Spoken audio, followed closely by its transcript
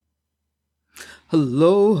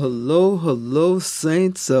Hello, hello, hello,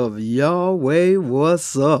 saints of Yahweh.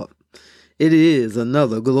 What's up? It is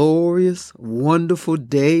another glorious, wonderful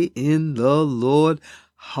day in the Lord.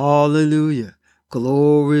 Hallelujah.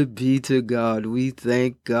 Glory be to God. We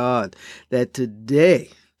thank God that today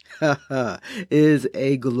is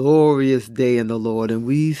a glorious day in the Lord. And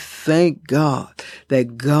we thank God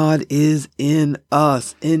that God is in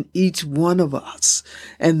us, in each one of us.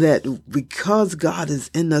 And that because God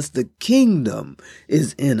is in us, the kingdom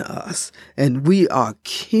is in us. And we are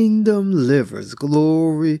kingdom livers.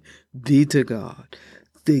 Glory be to God.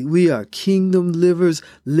 We are kingdom livers,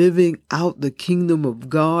 living out the kingdom of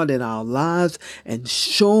God in our lives and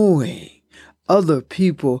showing other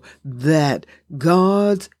people that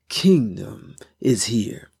God's kingdom is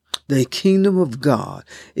here. The kingdom of God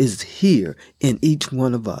is here in each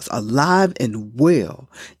one of us, alive and well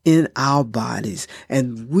in our bodies.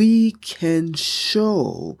 And we can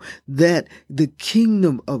show that the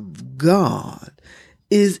kingdom of God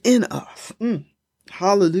is in us.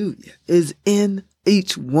 Hallelujah. Is in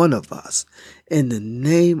each one of us. In the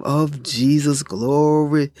name of Jesus,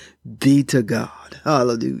 glory be to God.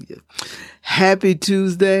 Hallelujah. Happy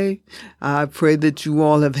Tuesday. I pray that you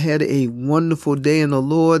all have had a wonderful day in the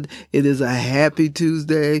Lord. It is a happy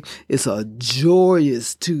Tuesday. It's a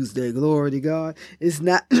joyous Tuesday. Glory to God. It's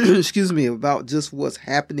not, about just what's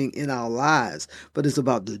happening in our lives, but it's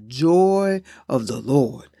about the joy of the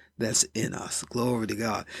Lord that's in us. Glory to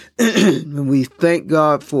God. And we thank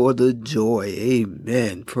God for the joy.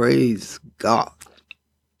 Amen. Praise God.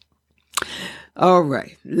 All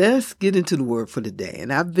right, let's get into the word for the day.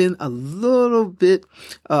 And I've been a little bit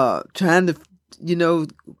trying to,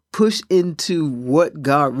 push into what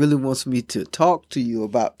God really wants me to talk to you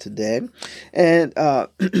about today. And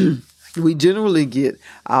we generally get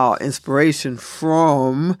our inspiration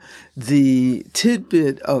from the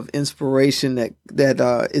tidbit of inspiration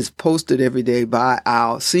that is posted every day by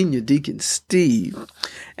our senior deacon, Steve.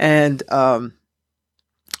 And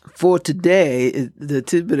for today, the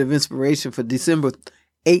tidbit of inspiration for December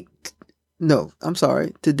 8th. No, I'm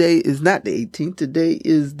sorry. Today is not the 18th. Today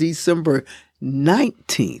is December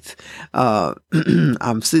 19th.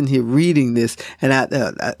 I'm sitting here reading this, and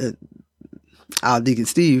our deacon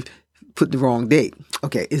Steve put the wrong date.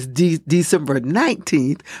 Okay, it's December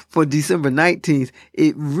 19th. For December 19th,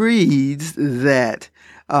 it reads that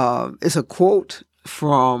it's a quote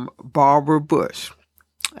from Barbara Bush.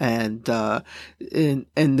 And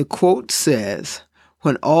the quote says,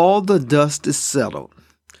 "When all the dust is settled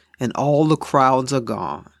and all the crowds are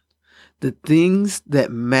gone, the things that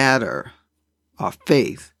matter are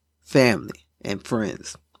faith, family, and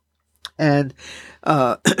friends." And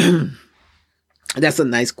that's a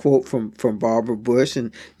nice quote from Barbara Bush.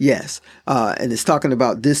 And yes, and it's talking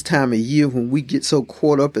about this time of year when we get so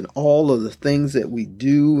caught up in all of the things that we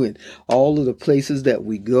do and all of the places that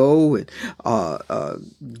we go and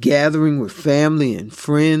gathering with family and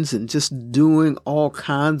friends and just doing all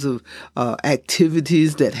kinds of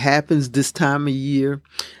activities that happens this time of year.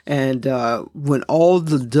 And when all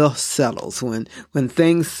the dust settles, when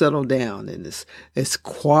things settle down and it's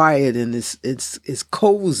quiet and it's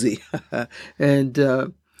cozy and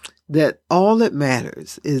that all that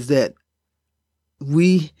matters is that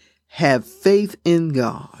we have faith in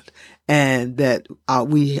God and that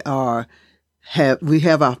we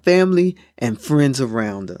have our family and friends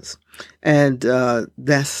around us. And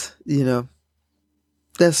that's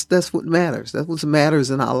what matters. That's what matters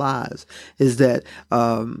in our lives, is that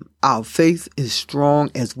our faith is strong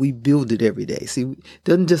as we build it every day. See, it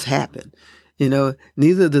doesn't just happen.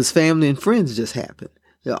 Neither does family and friends just happen.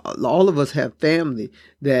 All of us have family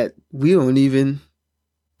that we don't even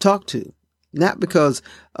talk to. Not because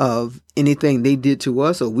of anything they did to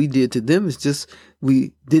us or we did to them. It's just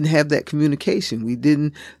we didn't have that communication. We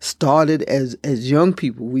didn't start it as young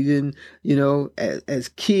people. We didn't, as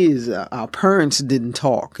kids, our parents didn't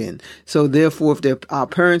talk. And so therefore, if our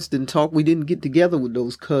parents didn't talk, we didn't get together with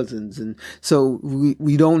those cousins. And so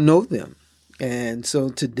we don't know them. And so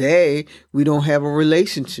today, we don't have a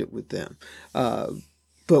relationship with them.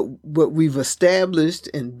 But we've established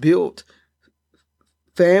and built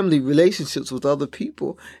family relationships with other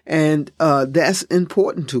people, and that's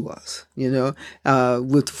important to us,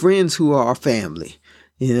 with friends who are our family,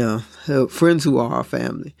 friends who are our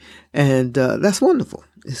family. And that's wonderful.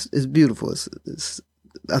 It's beautiful. It's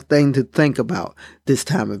a thing to think about this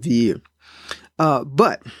time of year.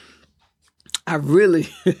 But I really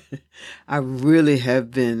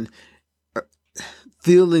have been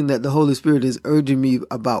feeling that the Holy Spirit is urging me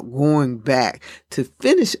about going back to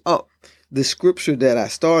finish up the scripture that I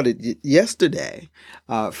started yesterday,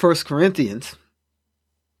 1 Corinthians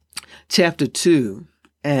chapter 2,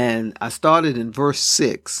 and I started in verse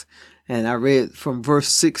 6, and I read from verse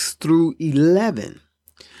 6 through 11.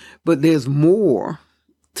 But there's more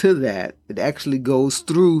to that. It actually goes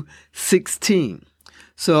through 16.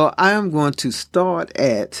 So I am going to start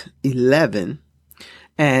at 11,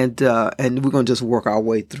 and we're going to just work our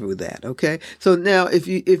way through that. Okay. So now, if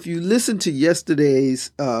you listen to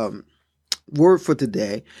yesterday's word for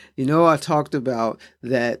today, I talked about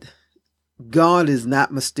that God is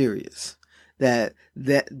not mysterious. That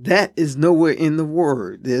is nowhere in the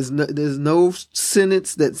word. There's no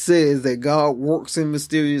sentence that says that God works in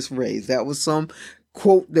mysterious ways. That was some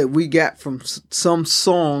quote that we got from some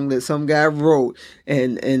song that some guy wrote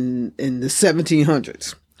in the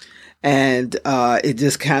 1700s. And it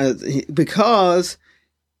just kind of, because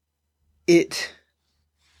it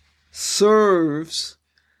serves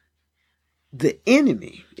the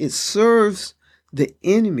enemy. It serves the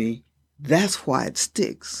enemy. That's why it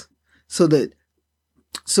sticks. So that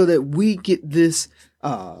we get this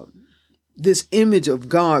this image of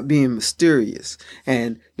God being mysterious,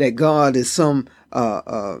 and that God is some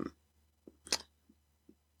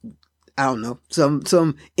I don't know,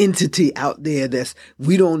 some entity out there that's,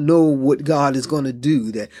 we don't know what God is going to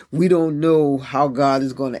do, that we don't know how God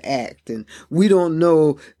is going to act, and we don't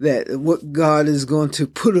know that what God is going to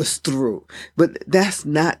put us through. But that's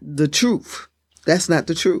not the truth. That's not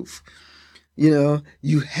the truth.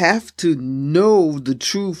 You have to know the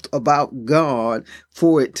truth about God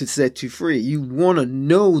for it to set you free. You want to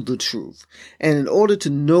know the truth. And in order to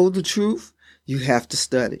know the truth, you have to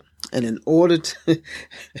study. And in order to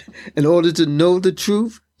know the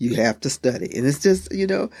truth, you have to study. And it's just,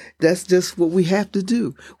 that's just what we have to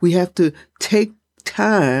do. We have to take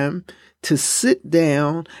time to sit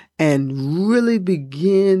down and really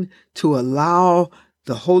begin to allow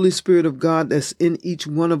the Holy Spirit of God that's in each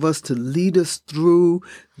one of us to lead us through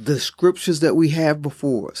the scriptures that we have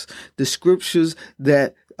before us, the scriptures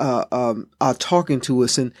that are talking to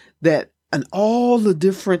us, and all the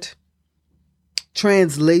different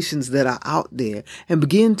translations that are out there, and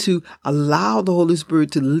begin to allow the Holy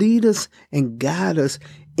Spirit to lead us and guide us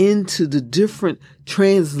into the different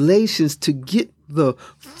translations to get the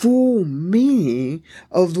full meaning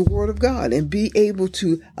of the Word of God, and be able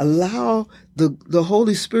to allow the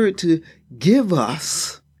Holy Spirit to give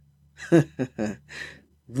us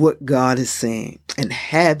what God is saying, and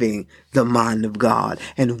having the mind of God.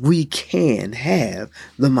 And we can have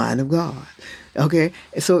the mind of God. Okay,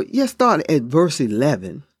 so let's start at verse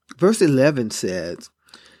 11. Verse 11 says,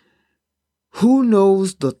 "Who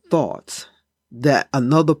knows the thoughts that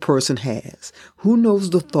another person has?" Who knows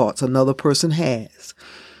the thoughts another person has?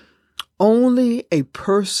 Only a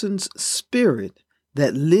person's spirit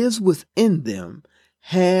that lives within them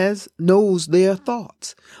knows their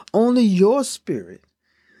thoughts. Only your spirit,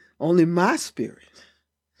 only my spirit,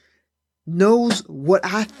 knows what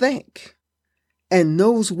I think and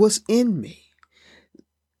knows what's in me.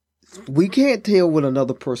 We can't tell what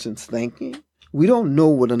another person's thinking. We don't know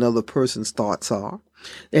what another person's thoughts are.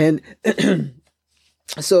 And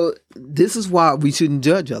so this is why we shouldn't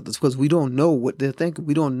judge others, because we don't know what they're thinking.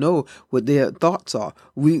 We don't know what their thoughts are.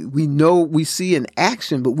 We know, we see an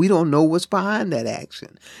action, but we don't know what's behind that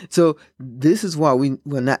action. So this is why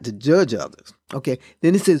we're not to judge others. Okay.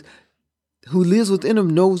 Then it says, "Who lives within them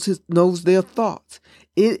knows their thoughts."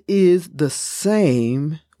 It is the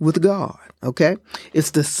same with God. Okay.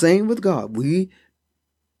 It's the same with God.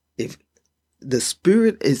 If the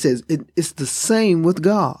Spirit, it says it's the same with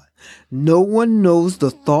God. No one knows the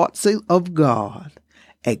thoughts of God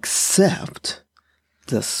except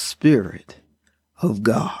the Spirit of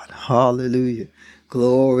God. Hallelujah.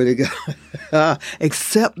 Glory to God.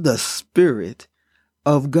 Except the Spirit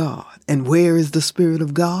of God. And where is the Spirit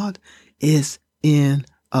of God? It's in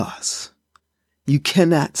us. You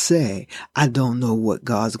cannot say, "I don't know what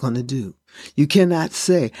God's going to do." You cannot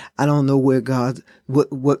say, "I don't know where God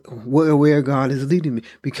is leading me,"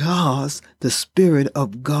 because the Spirit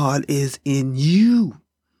of God is in you.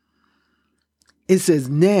 It says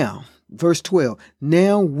now, verse 12,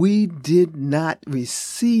 "Now we did not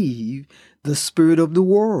receive the spirit of the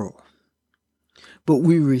world, but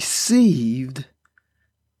we received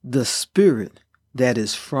the Spirit that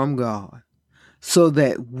is from God, so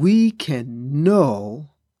that we can know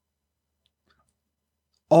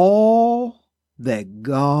all that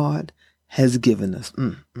God has given us."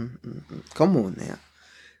 Come on now.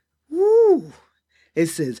 Woo. It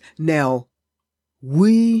says, now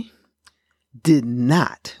we did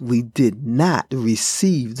not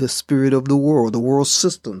receive the spirit of the world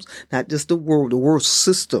systems, not just the world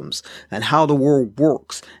systems, and how the world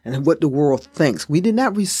works and what the world thinks. We did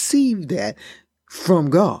not receive that from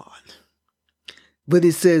God. But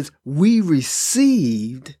it says we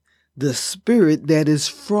received the Spirit that is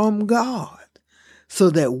from God so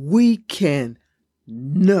that we can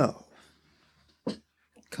know.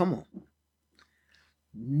 Come on.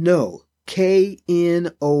 Know.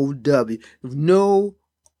 K-N-O-W. Know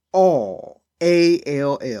all.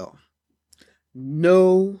 A-L-L.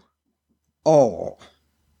 Know all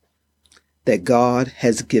that God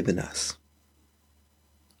has given us.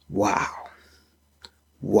 Wow.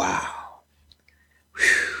 Wow.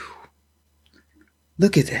 Whew.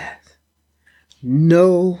 Look at that.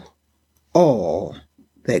 Know all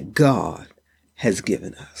that God has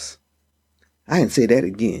given us. I can say that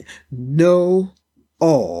again. Know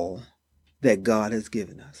all that God has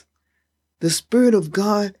given us. The Spirit of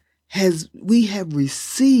God we have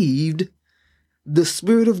received the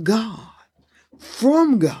Spirit of God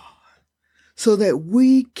from God so that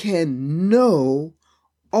we can know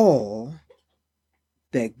all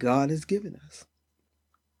that God has given us.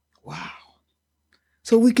 Wow.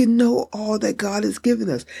 So we can know all that God has given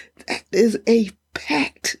us. That is a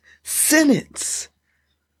packed sentence.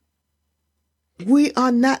 We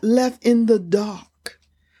are not left in the dark.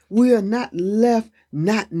 We are not left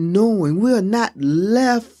not knowing. We are not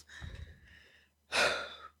left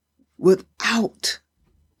without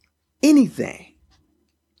anything.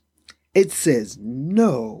 It says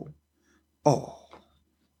know all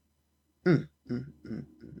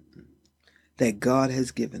that God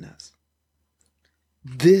has given us.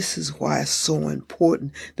 This is why it's so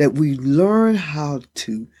important that we learn how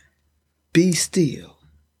to be still.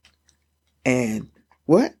 And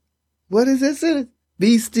what? What is that sentence?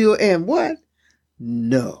 Be still and what?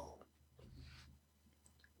 Know.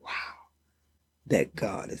 Wow. That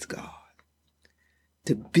God is God.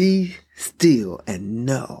 To be still and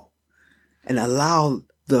know. And allow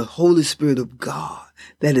the Holy Spirit of God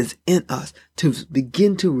that is in us to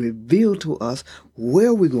begin to reveal to us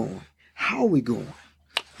where we're going, how we're going,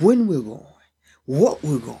 when we're going, what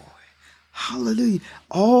we're going. Hallelujah.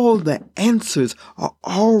 All the answers are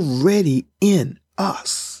already in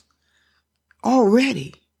us.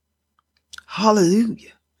 Already.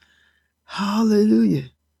 Hallelujah. Hallelujah.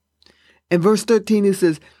 In verse 13 it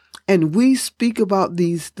says, and we speak about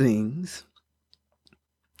these things,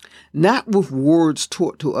 not with words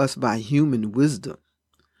taught to us by human wisdom,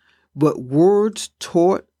 but words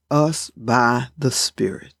taught us by the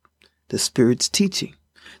Spirit. The Spirit's teaching.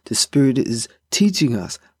 The Spirit is teaching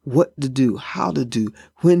us what to do, how to do,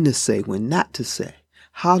 when to say, when not to say,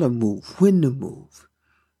 how to move, when to move.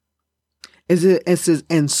 It says,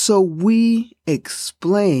 and so we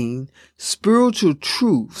explain spiritual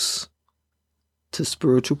truths to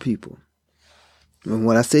spiritual people. And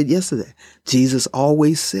what I said yesterday, Jesus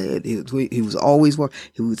always said, he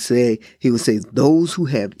would say, those who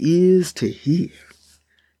have ears to hear,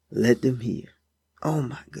 let them hear. Oh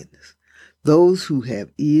my goodness. Those who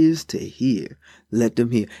have ears to hear, let them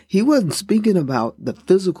hear. He wasn't speaking about the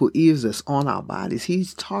physical ears that's on our bodies.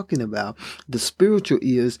 He's talking about the spiritual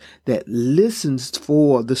ears that listens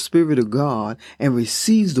for the Spirit of God and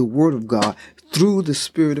receives the Word of God through the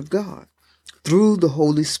Spirit of God, through the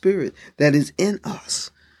Holy Spirit that is in us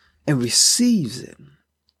and receives it.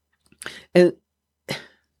 And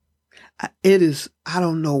I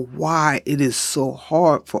don't know why it is so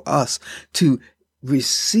hard for us to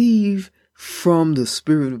receive from the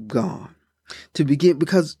Spirit of God to begin,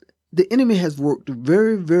 because the enemy has worked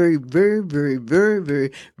very, very, very, very, very,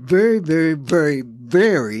 very, very, very, very,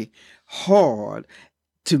 very hard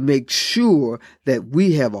to make sure that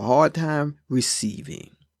we have a hard time receiving,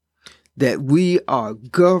 that we are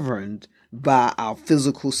governed by our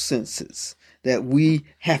physical senses, that we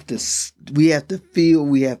have to feel,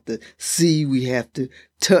 we have to see, we have to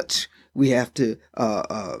touch, we have to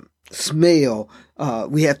smell,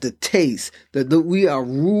 we have to taste, that we are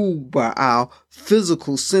ruled by our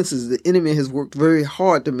physical senses. The enemy has worked very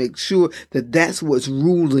hard to make sure that that's what's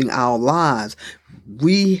ruling our lives.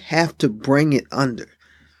 We have to bring it under.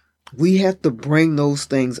 We have to bring those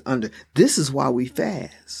things under. This is why we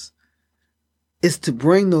fast. It's to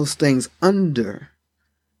bring those things under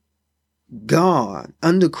God,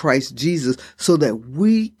 under Christ Jesus, so that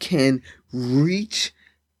we can reach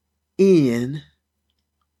in,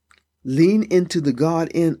 lean into the God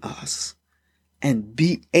in us, and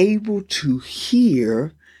be able to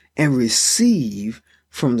hear and receive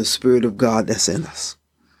from the Spirit of God that's in us.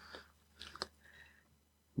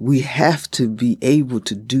 We have to be able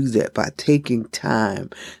to do that by taking time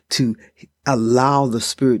to allow the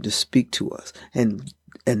Spirit to speak to us. And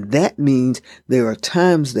that means there are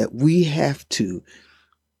times that we have to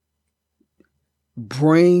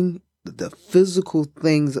bring the physical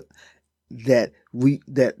things that we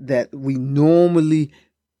normally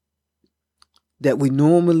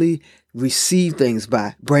receive things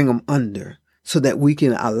by, bring them under, so that we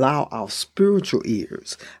can allow our spiritual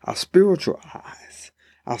ears, our spiritual eyes,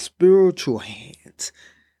 our spiritual hands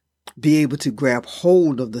be able to grab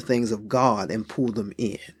hold of the things of God and pull them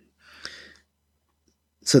in,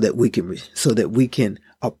 so that we can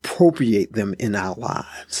appropriate them in our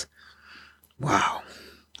lives. Wow.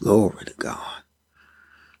 Glory to God.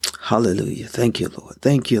 Hallelujah. Thank you, Lord.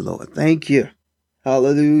 Thank you, Lord. Thank you.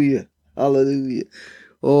 Hallelujah. Hallelujah.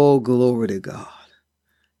 Oh, glory to God.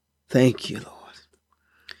 Thank you, Lord.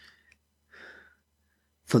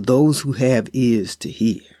 For those who have ears to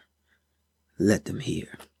hear, let them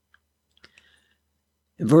hear.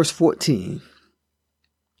 In verse 14,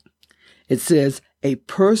 it says, a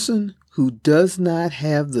person who does not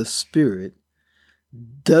have the Spirit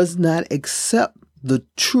does not accept the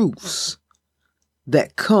truths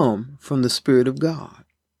that come from the Spirit of God.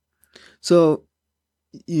 So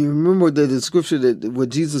you remember the scripture that what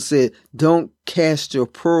Jesus said, don't cast your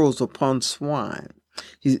pearls upon swine.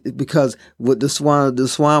 Because what the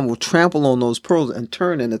swine will trample on those pearls and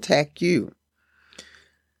turn and attack you.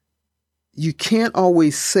 You can't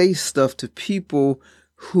always say stuff to people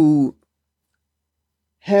who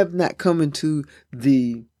have not come into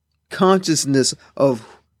the consciousness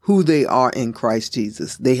of who they are in Christ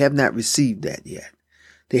Jesus. They have not received that yet.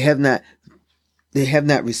 They have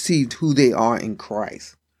not received who they are in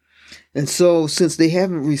Christ. And so since they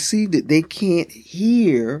haven't received it, they can't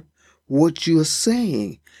hear what you're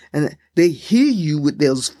saying. And they hear you with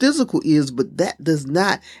those physical ears, but that does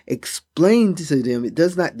not explain to them. It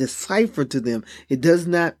does not decipher to them. It does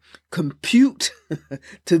not compute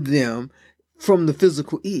to them from the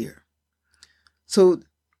physical ear. So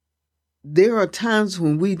there are times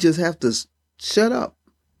when we just have to shut up.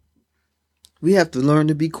 We have to learn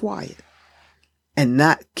to be quiet and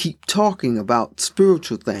not keep talking about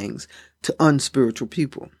spiritual things to unspiritual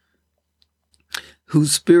people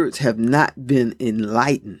whose spirits have not been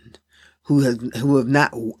enlightened, who have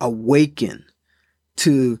not awakened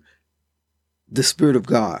to the Spirit of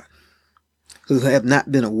God, who have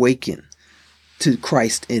not been awakened to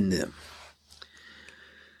Christ in them.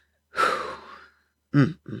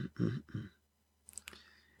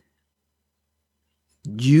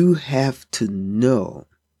 You have to know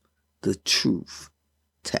the truth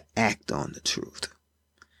to act on the truth.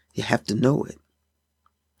 You have to know it.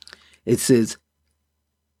 It says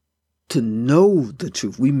to know the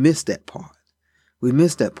truth. We miss that part. We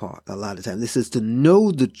miss that part a lot of times. It says to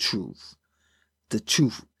know the truth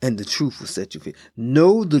and the truth will set you free.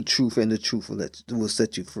 Know the truth and the truth will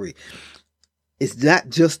set you free. It's not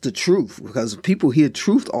just the truth, because people hear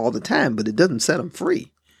truth all the time, but it doesn't set them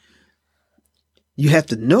free. You have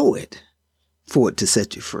to know it for it to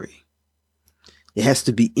set you free. It has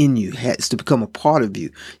to be in you. It has to become a part of you.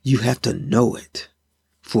 You have to know it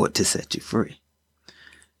for it to set you free.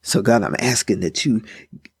 So God, I'm asking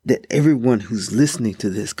that everyone who's listening to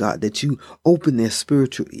this, God, that you open their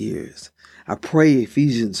spiritual ears. I pray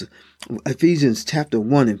Ephesians chapter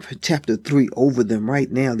 1 and chapter 3 over them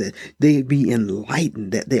right now, that they be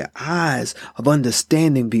enlightened, that their eyes of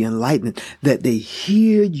understanding be enlightened, that they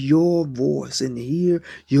hear your voice and hear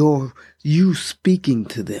you speaking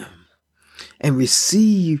to them and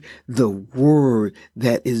receive the word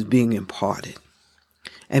that is being imparted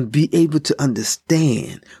and be able to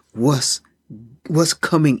understand what's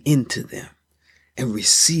coming into them and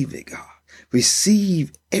receive it, God.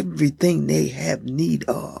 Receive everything they have need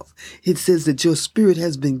of. It says that your Spirit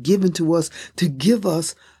has been given to us to give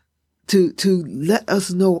us, to let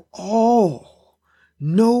us know all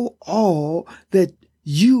that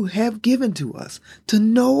you have given to us, to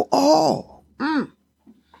know all.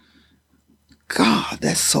 God,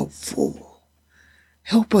 that's so full.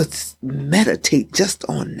 Help us meditate just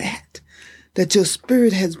on that your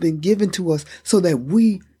Spirit has been given to us so that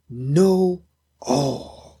we know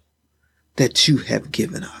all that you have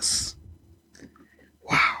given us.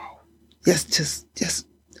 Wow. Yes,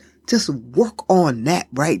 just work on that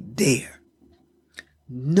right there.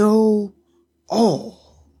 Know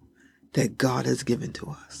all that God has given to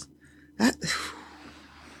us.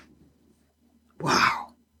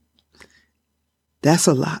 Wow. That's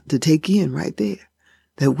a lot to take in right there.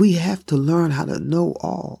 That we have to learn how to know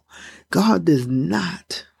all. God does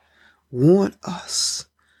not want us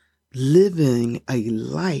living a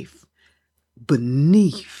life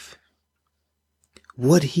beneath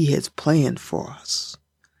what he has planned for us.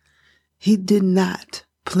 He did not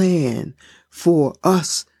plan for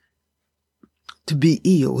us to be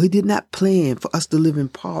ill. He did not plan for us to live in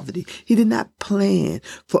poverty. He did not plan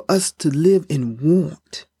for us to live in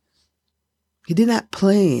want. He did not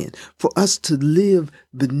plan for us to live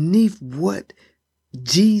beneath what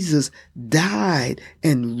Jesus died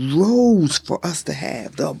and rose for us to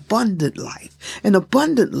have, the abundant life. An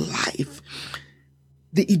abundant life,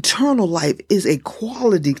 the eternal life, is a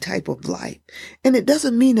quality type of life. And it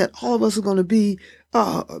doesn't mean that all of us are going to be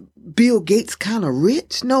Bill Gates kind of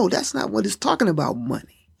rich. No, that's not what it's talking about,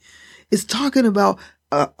 money. It's talking about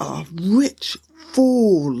a rich,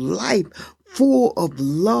 full life, full of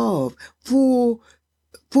love, full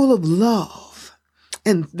of love.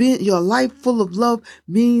 And being your life full of love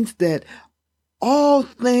means that all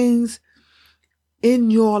things in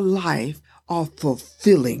your life are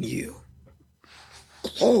fulfilling you.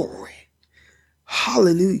 Glory.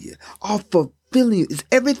 Hallelujah. Are fulfilling you. Is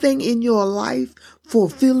everything in your life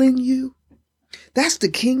fulfilling you? That's the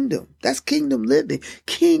kingdom. That's kingdom living.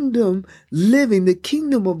 Kingdom living. The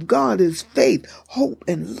kingdom of God is faith, hope,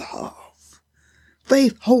 and love.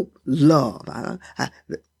 Faith, hope, love.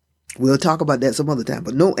 We'll talk about that some other time,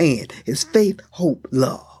 but no and. It's faith, hope,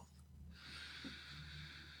 love.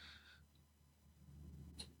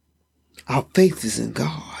 Our faith is in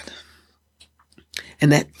God.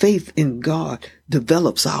 And that faith in God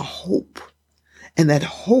develops our hope. And that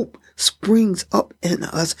hope springs up in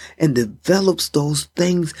us and develops those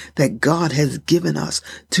things that God has given us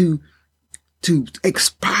to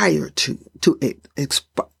aspire to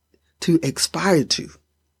aspire to.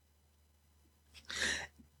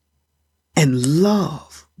 And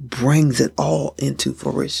love brings it all into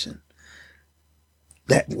fruition.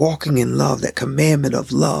 That walking in love, that commandment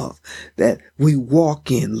of love that we walk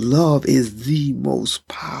in, love is the most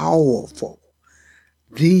powerful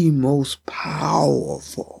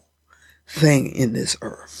thing in this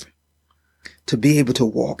earth. To be able to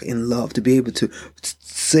walk in love, to be able to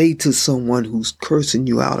say to someone who's cursing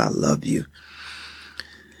you out, I love you.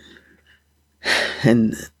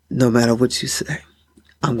 And no matter what you say,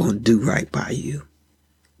 I'm going to do right by you.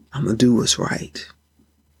 I'm going to do what's right.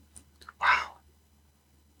 Wow.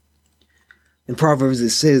 In Proverbs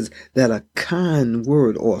it says that a kind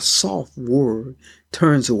word or a soft word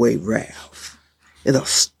turns away wrath. It'll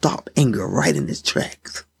stop anger right in its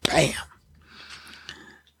tracks. Bam.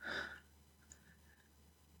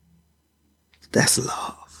 That's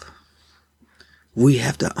love. We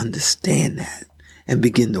have to understand that and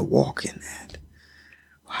begin to walk in that.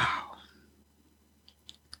 Wow.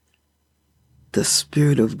 The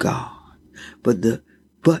Spirit of God.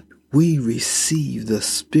 But we receive the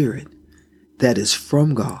Spirit that is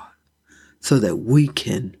from God so that we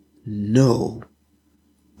can know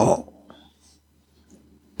all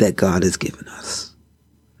that God has given us.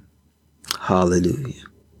 Hallelujah.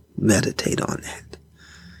 Meditate on that.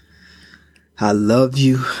 I love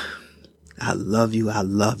you. I love you. I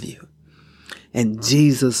love you. And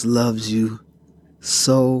Jesus loves you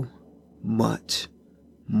so much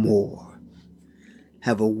more.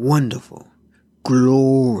 Have a wonderful,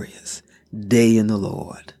 glorious day in the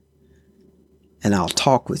Lord. And I'll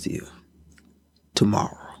talk with you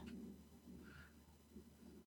tomorrow.